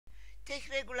Take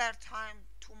regular time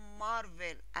to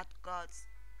marvel at God's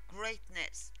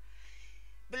greatness.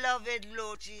 Beloved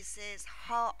Lord Jesus,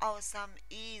 how awesome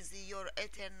is your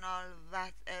eternal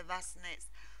vastness.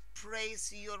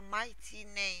 Praise your mighty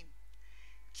name.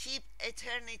 Keep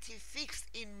eternity fixed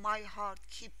in my heart.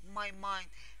 Keep my mind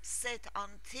set on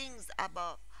things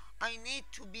above. I need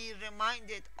to be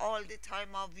reminded all the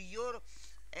time of your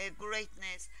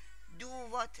greatness. Do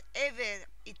whatever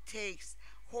it takes,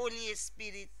 Holy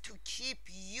Spirit, to keep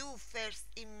you first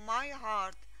in my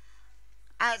heart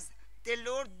as the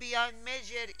Lord beyond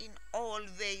measure in all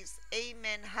ways.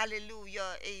 Amen.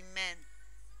 Hallelujah. Amen.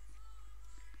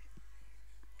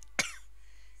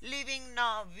 Living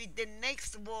now with the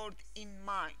next word in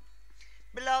mind.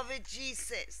 Beloved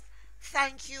Jesus,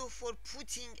 thank you for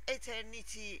putting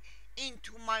eternity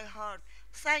into my heart.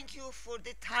 Thank you for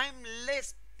the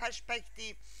timeless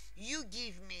perspective you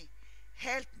give me.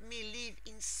 Help me live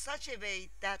in such a way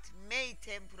that my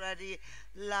temporary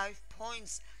life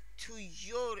points to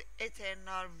your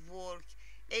eternal work.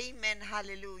 Amen.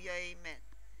 Hallelujah. Amen.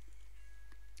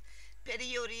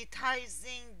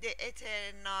 Prioritizing the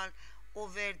eternal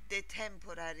over the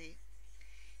temporary.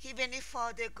 Heavenly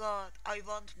Father God, I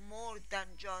want more than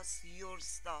just your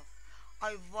stuff.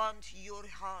 I want your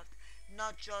heart,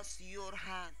 not just your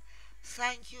hand.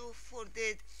 Thank you for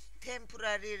the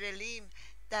temporary realm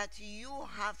that you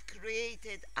have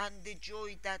created and the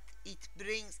joy that it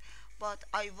brings. But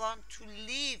I want to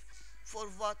live for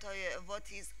what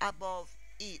is above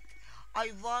it.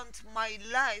 I want my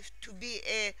life to be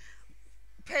a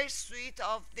pursuit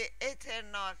of the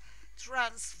eternal.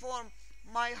 Transform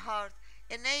my heart.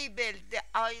 Enable the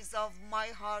eyes of my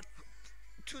heart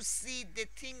to see the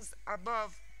things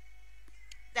above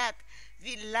that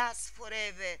will last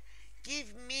forever.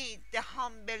 Give me the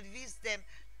humble wisdom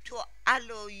to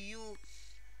allow you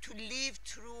to live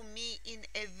through me in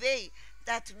a way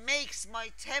that makes my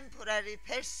temporary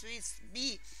pursuits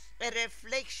be a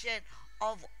reflection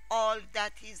of all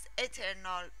that is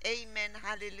eternal. Amen.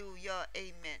 Hallelujah.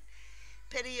 Amen.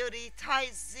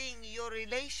 Prioritizing your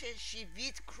relationship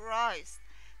with Christ.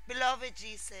 Beloved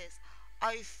Jesus,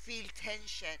 I feel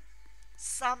tension.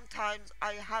 Sometimes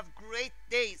I have great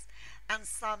days and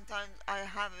sometimes I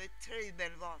have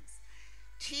terrible ones.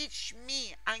 Teach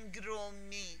me and grow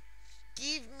me.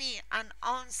 Give me an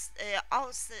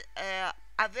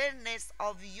awareness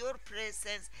of your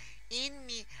presence in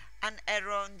me and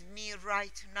around me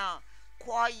right now.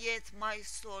 Quiet my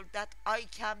soul that I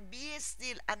can be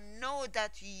still and know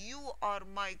that you are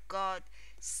my God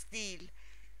still.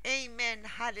 Amen.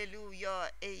 Hallelujah.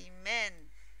 Amen.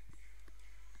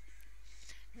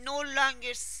 No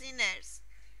longer sinners.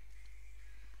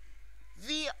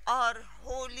 We are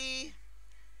holy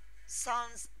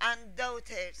sons and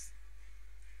daughters.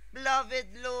 Beloved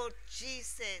Lord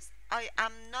Jesus, I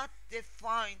am not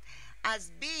defined as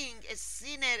being a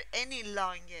sinner any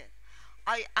longer.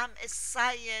 I am a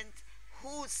saint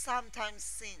who sometimes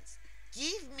sins.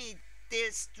 Give me the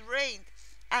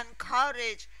strength and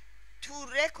courage to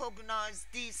recognize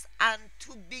this and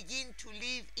to begin to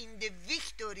live in the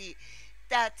victory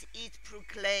that it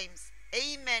proclaims.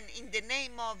 Amen. In the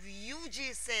name of you,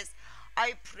 Jesus,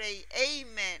 I pray.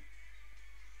 Amen.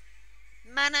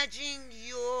 Managing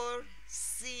your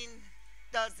sin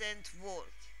doesn't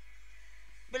work.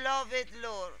 Beloved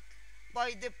Lord,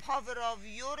 by the power of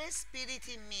your Spirit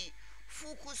in me,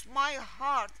 focus my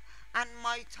heart and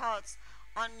my thoughts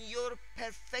on your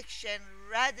perfection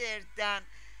rather than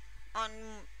on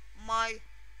my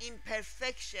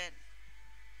imperfection.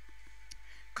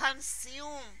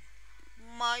 Consume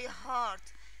my heart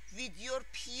with your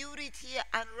purity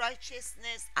and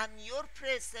righteousness and your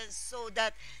presence so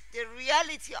that the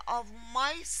reality of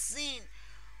my sin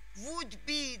would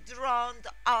be drowned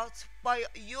out by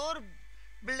your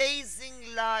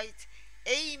blazing light.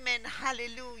 Amen.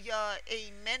 Hallelujah.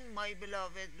 Amen, my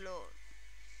beloved Lord.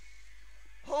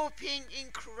 Hoping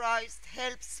in Christ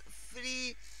helps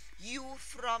free you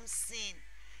from sin.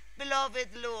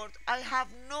 Beloved Lord, I have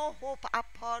no hope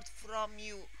apart from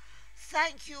you.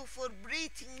 Thank you for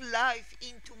breathing life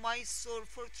into my soul,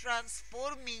 for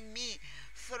transforming me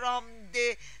from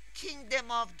the kingdom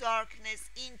of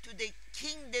darkness into the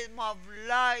kingdom of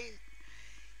light.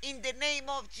 In the name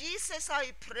of Jesus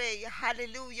I pray.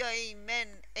 Hallelujah. Amen.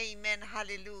 Amen.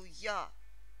 Hallelujah.